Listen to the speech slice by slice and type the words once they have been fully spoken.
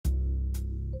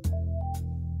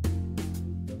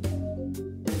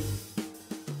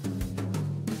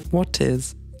What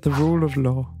is the rule of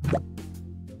law?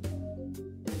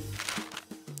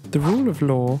 The rule of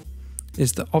law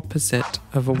is the opposite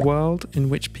of a world in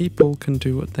which people can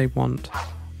do what they want.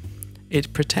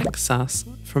 It protects us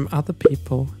from other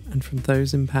people and from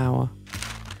those in power.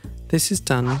 This is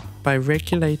done by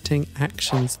regulating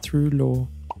actions through law.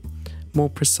 More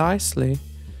precisely,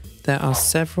 there are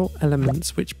several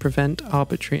elements which prevent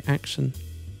arbitrary action.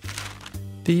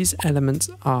 These elements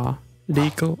are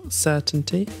legal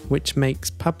certainty, which makes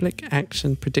public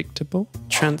action predictable,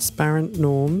 transparent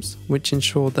norms, which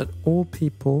ensure that all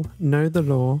people know the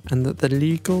law and that the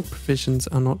legal provisions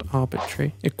are not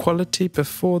arbitrary, equality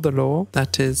before the law,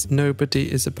 that is, nobody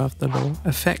is above the law,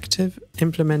 effective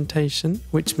implementation,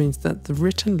 which means that the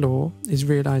written law is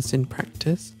realized in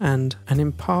practice, and an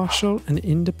impartial and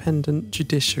independent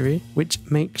judiciary, which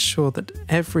makes sure that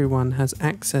everyone has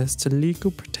access to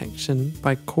legal protection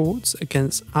by courts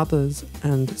against others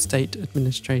and state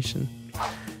administration.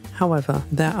 However,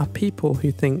 there are people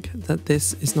who think that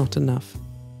this is not enough.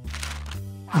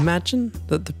 Imagine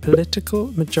that the political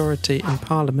majority in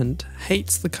Parliament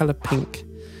hates the colour pink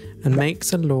and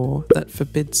makes a law that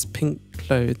forbids pink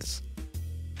clothes.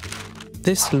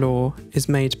 This law is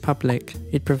made public,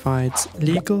 it provides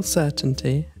legal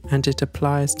certainty, and it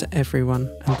applies to everyone,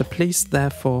 and the police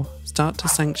therefore start to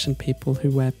sanction people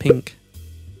who wear pink.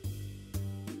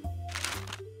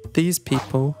 These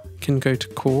people can go to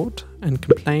court and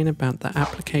complain about the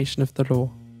application of the law.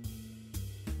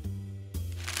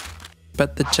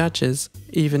 But the judges,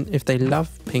 even if they love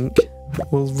pink,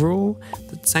 will rule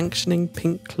that sanctioning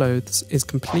pink clothes is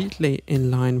completely in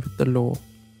line with the law.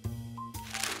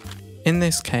 In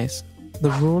this case,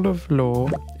 the rule of law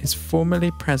is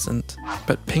formally present,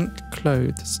 but pink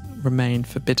clothes remain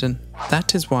forbidden.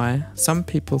 That is why some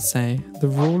people say the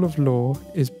rule of law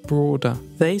is broader.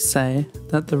 They say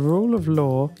that the rule of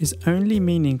law is only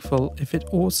meaningful if it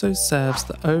also serves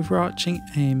the overarching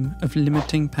aim of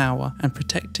limiting power and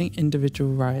protecting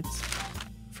individual rights.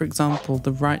 For example,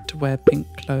 the right to wear pink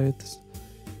clothes.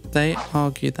 They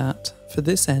argue that, for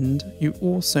this end, you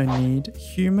also need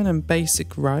human and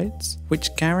basic rights,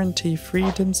 which guarantee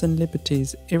freedoms and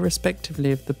liberties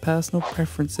irrespectively of the personal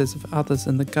preferences of others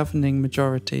and the governing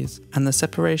majorities, and the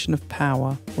separation of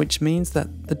power, which means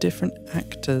that the different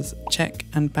actors check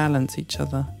and balance each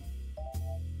other.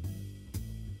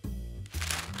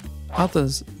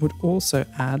 Others would also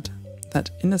add that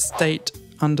in a state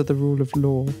under the rule of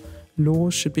law,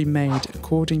 laws should be made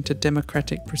according to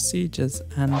democratic procedures,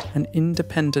 and an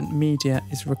independent media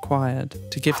is required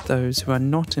to give those who are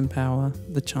not in power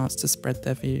the chance to spread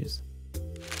their views.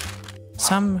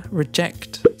 Some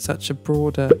reject such a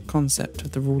broader concept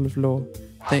of the rule of law.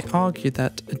 They argue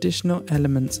that additional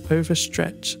elements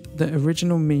overstretch the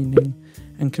original meaning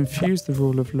and confuse the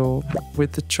rule of law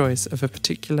with the choice of a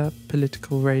particular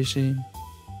political regime.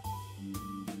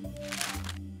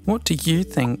 What do you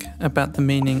think about the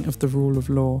meaning of the rule of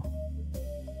law?